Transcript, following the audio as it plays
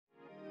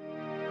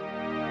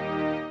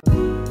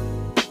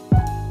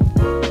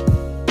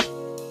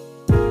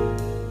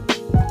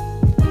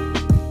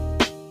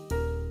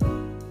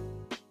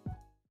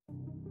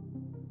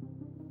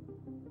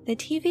The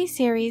TV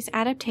series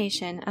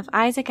adaptation of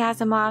Isaac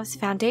Asimov's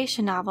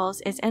Foundation novels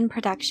is in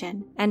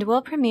production and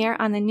will premiere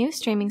on the new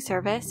streaming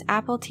service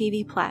Apple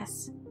TV+.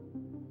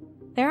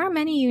 There are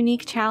many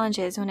unique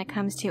challenges when it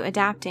comes to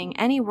adapting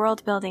any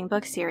world-building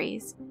book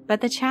series, but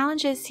the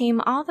challenges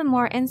seem all the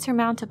more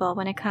insurmountable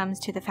when it comes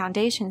to the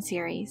Foundation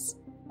series.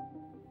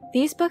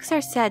 These books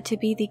are said to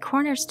be the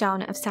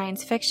cornerstone of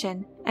science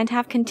fiction and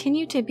have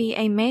continued to be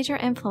a major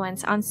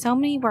influence on so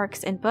many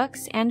works in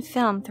books and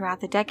film throughout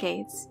the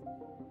decades.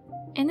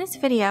 In this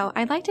video,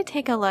 I'd like to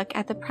take a look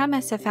at the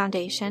premise of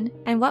Foundation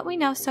and what we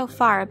know so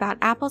far about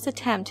Apple's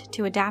attempt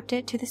to adapt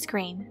it to the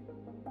screen.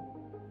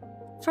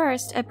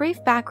 First, a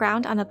brief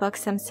background on the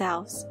books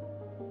themselves.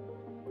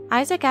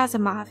 Isaac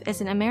Asimov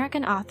is an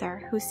American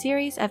author whose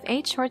series of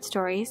 8 short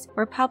stories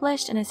were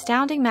published in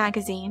Astounding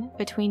magazine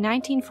between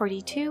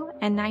 1942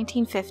 and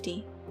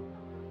 1950.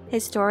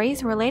 His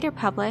stories were later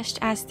published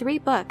as 3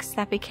 books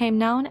that became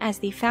known as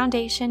the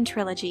Foundation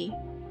Trilogy.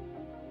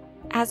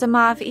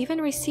 Asimov even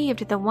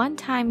received the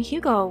one-time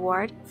Hugo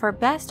Award for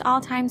Best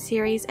All-Time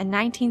Series in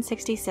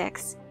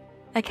 1966,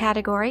 a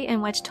category in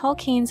which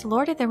Tolkien's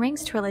Lord of the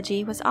Rings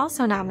trilogy was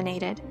also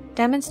nominated,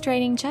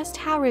 demonstrating just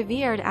how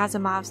revered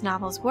Asimov's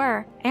novels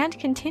were and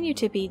continue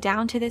to be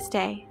down to this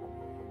day.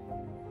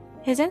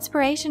 His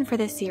inspiration for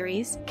this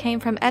series came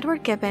from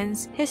Edward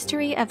Gibbon's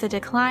History of the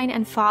Decline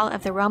and Fall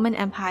of the Roman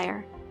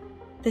Empire.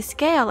 The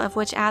scale of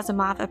which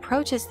Asimov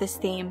approaches this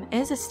theme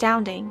is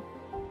astounding.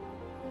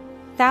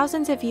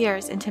 Thousands of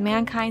years into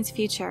mankind's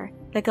future,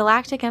 the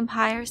galactic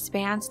empire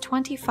spans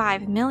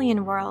 25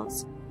 million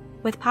worlds,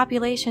 with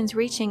populations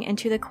reaching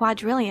into the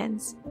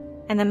quadrillions,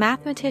 and the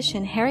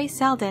mathematician Harry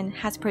Seldon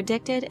has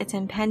predicted its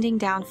impending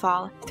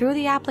downfall through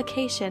the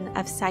application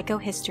of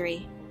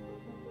psychohistory.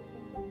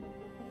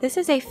 This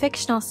is a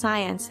fictional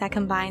science that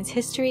combines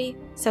history,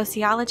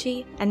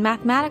 sociology, and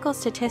mathematical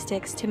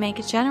statistics to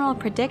make general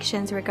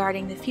predictions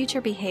regarding the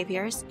future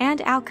behaviors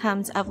and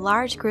outcomes of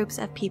large groups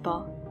of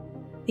people.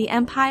 The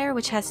empire,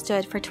 which has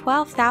stood for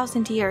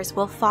 12,000 years,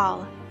 will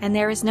fall, and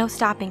there is no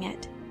stopping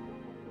it.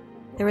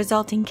 The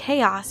resulting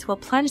chaos will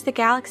plunge the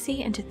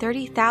galaxy into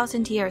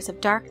 30,000 years of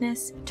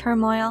darkness,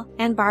 turmoil,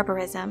 and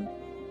barbarism.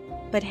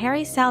 But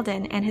Harry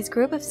Seldon and his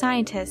group of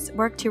scientists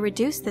work to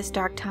reduce this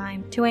dark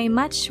time to a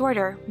much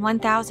shorter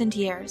 1,000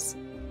 years.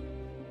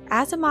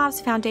 Asimov's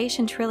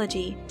Foundation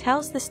Trilogy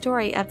tells the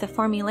story of the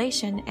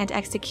formulation and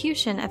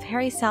execution of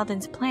Harry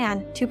Seldon's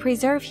plan to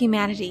preserve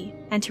humanity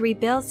and to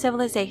rebuild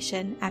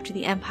civilization after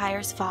the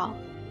Empire's fall.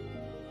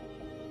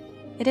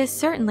 It is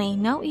certainly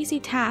no easy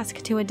task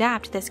to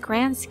adapt this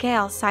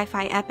grand-scale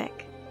sci-fi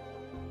epic.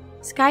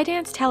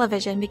 Skydance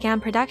Television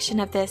began production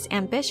of this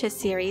ambitious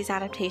series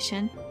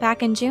adaptation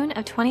back in June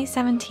of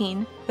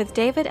 2017 with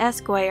David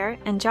S. Goyer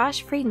and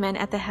Josh Friedman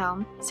at the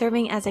helm,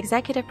 serving as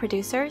executive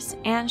producers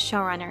and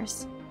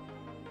showrunners.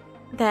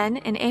 Then,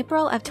 in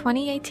April of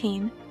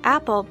 2018,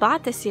 Apple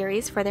bought the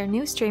series for their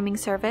new streaming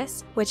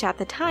service, which at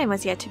the time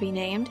was yet to be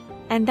named,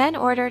 and then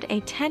ordered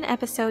a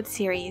 10-episode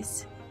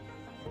series.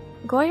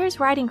 Goyer's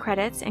writing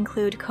credits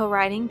include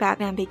co-writing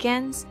Batman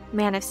Begins,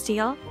 Man of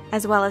Steel,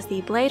 as well as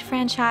the Blade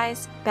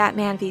franchise,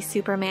 Batman v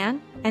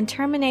Superman, and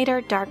Terminator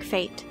Dark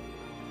Fate.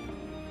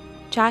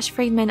 Josh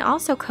Friedman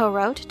also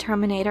co-wrote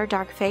Terminator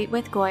Dark Fate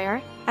with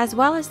Goyer, as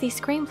well as the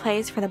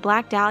screenplays for the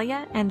Black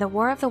Dahlia and the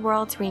War of the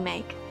Worlds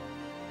remake.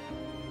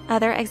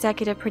 Other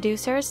executive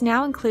producers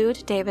now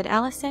include David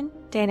Ellison,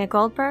 Dana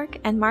Goldberg,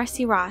 and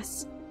Marcy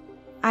Ross.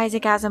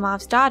 Isaac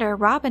Asimov's daughter,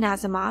 Robin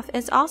Asimov,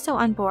 is also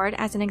on board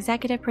as an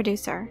executive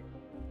producer.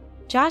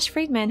 Josh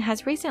Friedman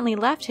has recently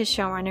left his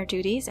showrunner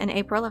duties in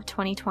April of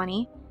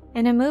 2020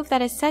 in a move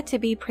that is said to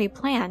be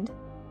pre-planned.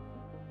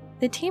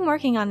 The team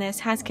working on this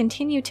has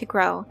continued to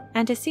grow,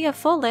 and to see a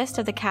full list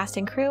of the cast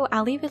and crew,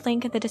 I'll leave a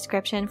link in the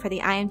description for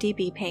the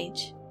IMDb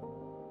page.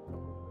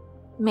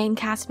 Main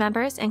cast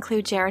members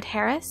include Jared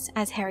Harris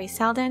as Harry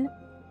Seldon,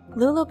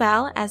 Lulu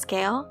Bell as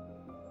Gale,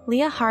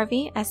 Leah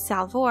Harvey as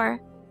Salvor,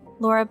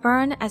 Laura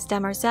Byrne as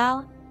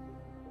Demerzel,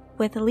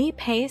 with Lee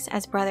Pace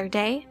as Brother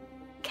Day,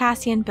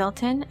 Cassian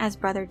Bilton as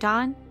Brother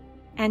Dawn,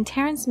 and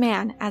Terrence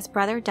Mann as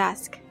Brother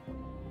Dusk.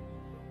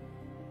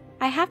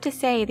 I have to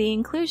say, the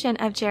inclusion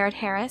of Jared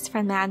Harris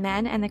from Mad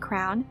Men and The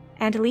Crown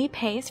and Lee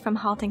Pace from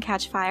Halt and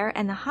Catch Fire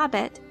and The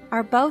Hobbit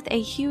are both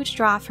a huge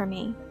draw for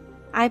me.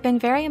 I've been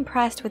very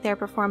impressed with their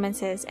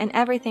performances and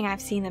everything I've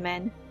seen them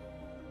in.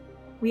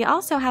 We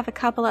also have a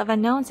couple of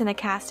unknowns in the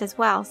cast as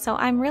well, so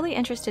I'm really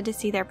interested to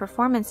see their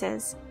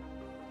performances.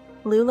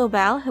 Lulu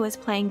Bell, who is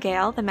playing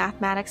Gale, the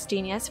mathematics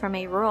genius from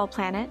a rural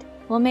planet,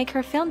 will make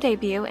her film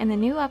debut in the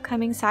new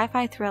upcoming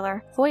sci-fi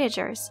thriller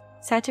Voyagers,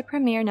 set to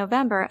premiere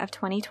November of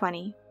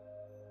 2020.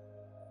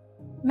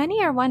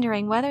 Many are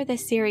wondering whether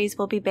this series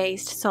will be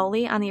based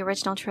solely on the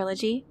original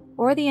trilogy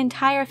or the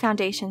entire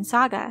Foundation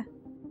saga.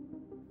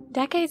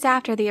 Decades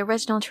after the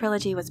original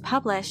trilogy was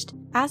published,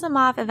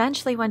 Asimov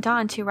eventually went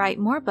on to write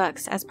more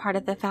books as part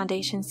of the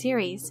Foundation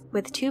series,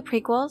 with 2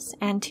 prequels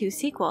and 2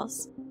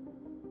 sequels.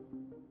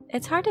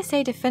 It's hard to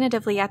say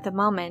definitively at the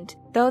moment,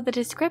 though the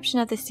description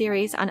of the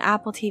series on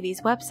Apple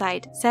TV's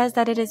website says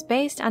that it is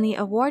based on the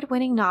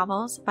award-winning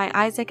novels by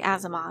Isaac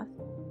Asimov.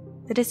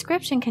 The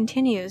description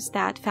continues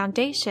that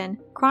Foundation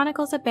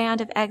chronicles a band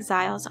of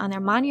exiles on their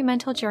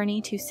monumental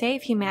journey to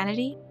save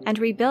humanity and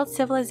rebuild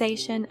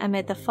civilization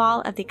amid the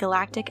fall of the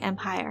Galactic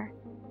Empire.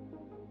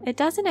 It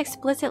doesn't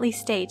explicitly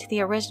state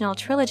the original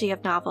trilogy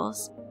of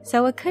novels,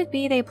 so it could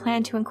be they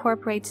plan to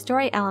incorporate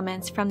story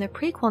elements from the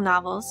prequel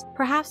novels,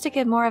 perhaps to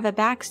give more of a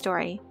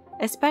backstory,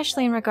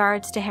 especially in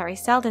regards to Harry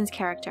Seldon's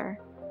character.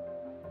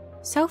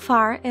 So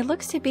far, it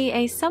looks to be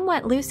a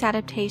somewhat loose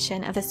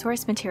adaptation of the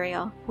source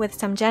material, with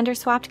some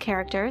gender-swapped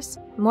characters,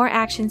 more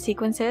action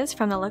sequences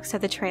from the looks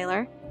of the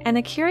trailer, and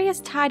the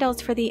curious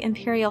titles for the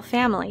Imperial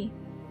family.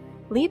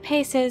 Lee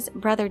Pace's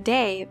Brother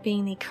Day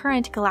being the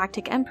current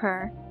Galactic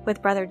Emperor,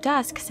 with Brother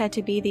Dusk said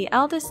to be the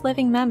eldest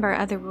living member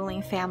of the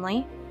ruling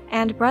family,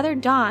 and Brother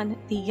Dawn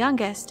the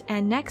youngest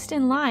and next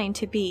in line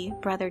to be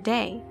Brother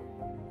Day.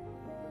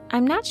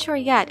 I'm not sure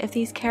yet if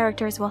these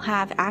characters will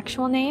have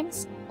actual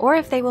names, or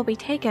if they will be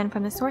taken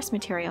from the source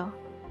material.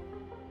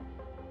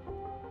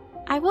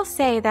 I will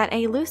say that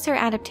a looser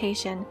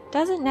adaptation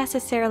doesn't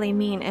necessarily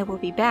mean it will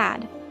be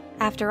bad.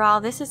 After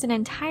all, this is an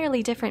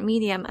entirely different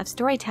medium of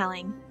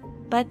storytelling,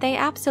 but they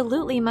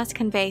absolutely must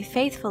convey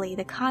faithfully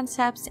the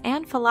concepts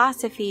and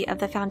philosophy of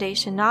the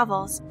Foundation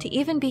novels to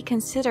even be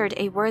considered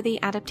a worthy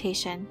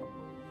adaptation.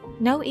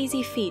 No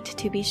easy feat,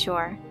 to be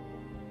sure.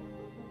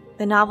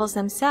 The novels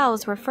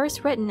themselves were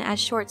first written as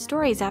short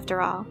stories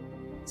after all,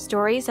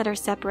 stories that are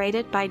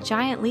separated by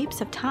giant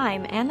leaps of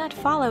time and that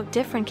follow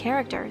different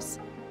characters.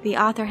 The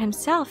author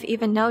himself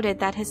even noted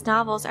that his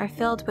novels are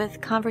filled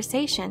with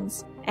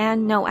conversations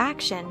and no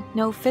action,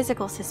 no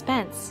physical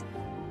suspense.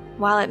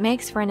 While it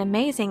makes for an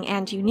amazing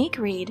and unique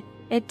read,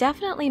 it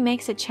definitely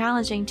makes it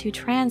challenging to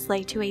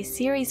translate to a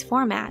series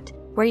format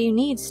where you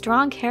need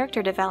strong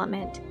character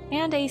development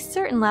and a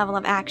certain level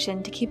of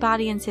action to keep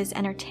audiences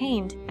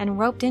entertained and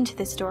roped into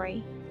the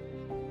story.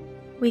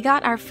 We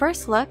got our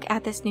first look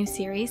at this new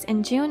series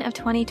in June of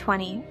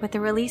 2020 with the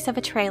release of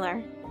a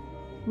trailer.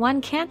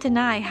 One can't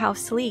deny how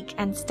sleek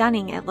and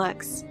stunning it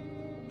looks.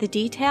 The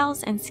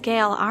details and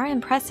scale are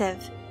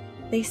impressive.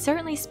 They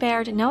certainly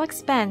spared no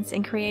expense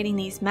in creating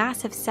these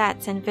massive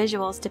sets and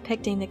visuals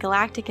depicting the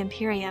Galactic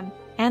Imperium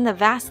and the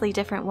vastly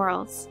different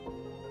worlds.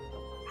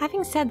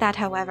 Having said that,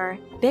 however,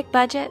 big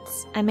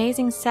budgets,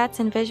 amazing sets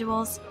and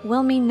visuals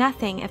will mean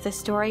nothing if the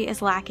story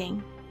is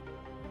lacking.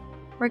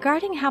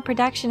 Regarding how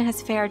production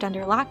has fared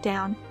under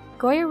lockdown,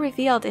 Goyer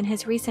revealed in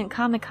his recent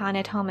Comic-Con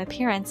at Home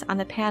appearance on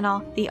the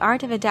panel The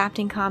Art of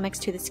Adapting Comics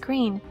to the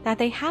Screen that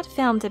they had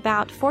filmed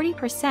about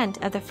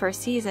 40% of the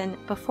first season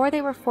before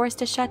they were forced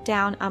to shut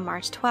down on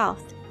March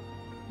 12th.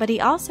 But he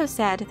also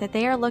said that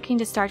they are looking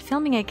to start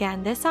filming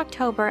again this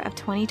October of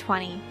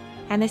 2020,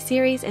 and the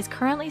series is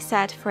currently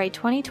set for a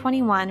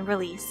 2021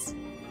 release.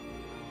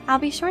 I'll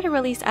be sure to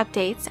release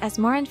updates as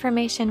more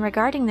information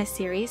regarding this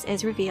series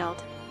is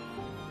revealed.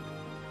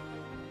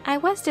 I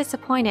was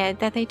disappointed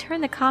that they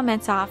turned the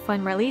comments off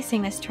when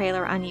releasing this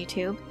trailer on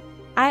YouTube.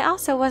 I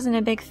also wasn't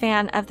a big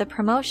fan of the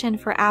promotion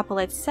for Apple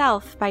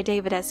itself by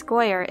David S.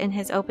 Goyer in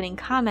his opening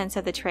comments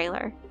of the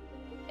trailer.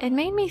 It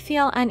made me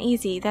feel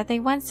uneasy that they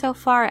went so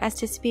far as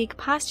to speak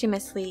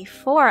posthumously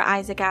for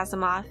Isaac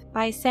Asimov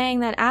by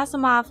saying that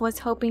Asimov was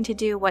hoping to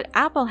do what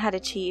Apple had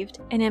achieved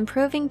in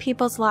improving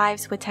people's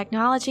lives with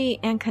technology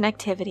and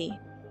connectivity.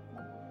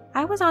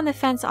 I was on the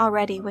fence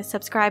already with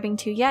subscribing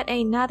to yet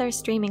another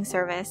streaming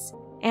service,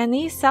 and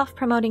these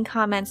self-promoting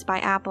comments by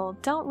Apple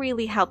don't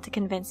really help to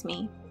convince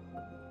me.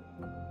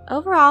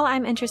 Overall,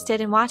 I'm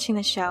interested in watching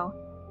the show,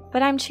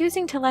 but I'm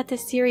choosing to let the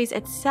series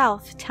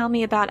itself tell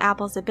me about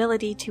Apple's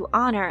ability to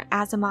honor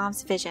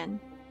Asimov's vision.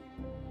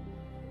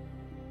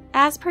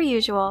 As per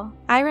usual,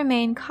 I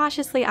remain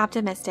cautiously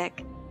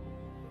optimistic.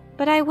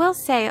 But I will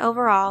say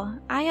overall,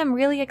 I am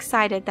really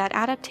excited that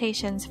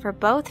adaptations for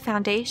both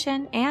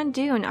Foundation and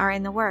Dune are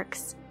in the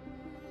works.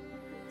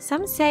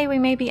 Some say we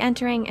may be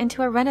entering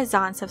into a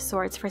renaissance of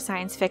sorts for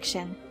science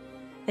fiction.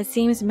 It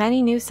seems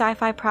many new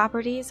sci-fi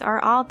properties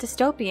are all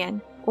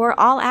dystopian, or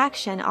all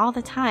action all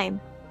the time.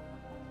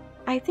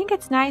 I think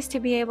it's nice to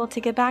be able to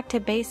get back to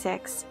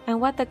basics and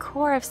what the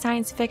core of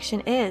science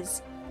fiction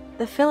is,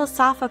 the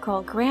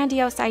philosophical,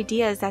 grandiose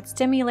ideas that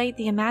stimulate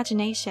the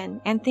imagination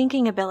and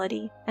thinking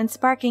ability and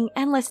sparking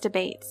endless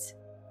debates.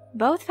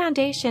 Both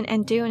Foundation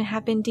and Dune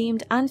have been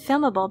deemed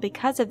unfilmable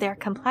because of their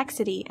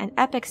complexity and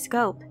epic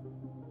scope.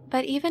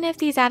 But even if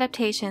these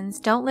adaptations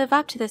don't live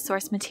up to the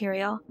source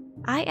material,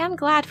 I am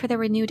glad for the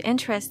renewed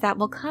interest that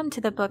will come to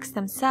the books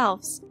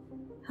themselves.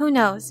 Who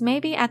knows,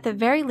 maybe at the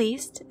very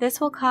least, this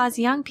will cause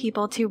young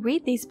people to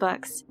read these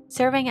books,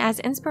 serving as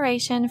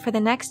inspiration for the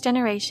next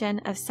generation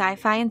of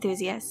sci-fi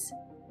enthusiasts.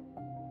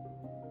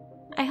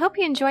 I hope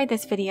you enjoyed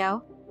this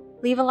video.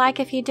 Leave a like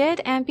if you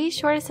did, and be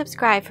sure to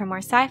subscribe for more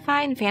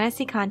sci-fi and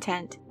fantasy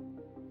content.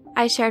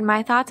 I shared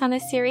my thoughts on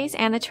this series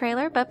and the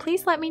trailer, but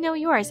please let me know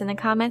yours in the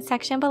comments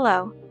section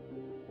below.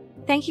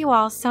 Thank you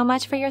all so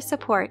much for your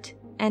support,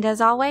 and as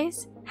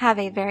always, have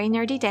a very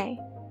nerdy day.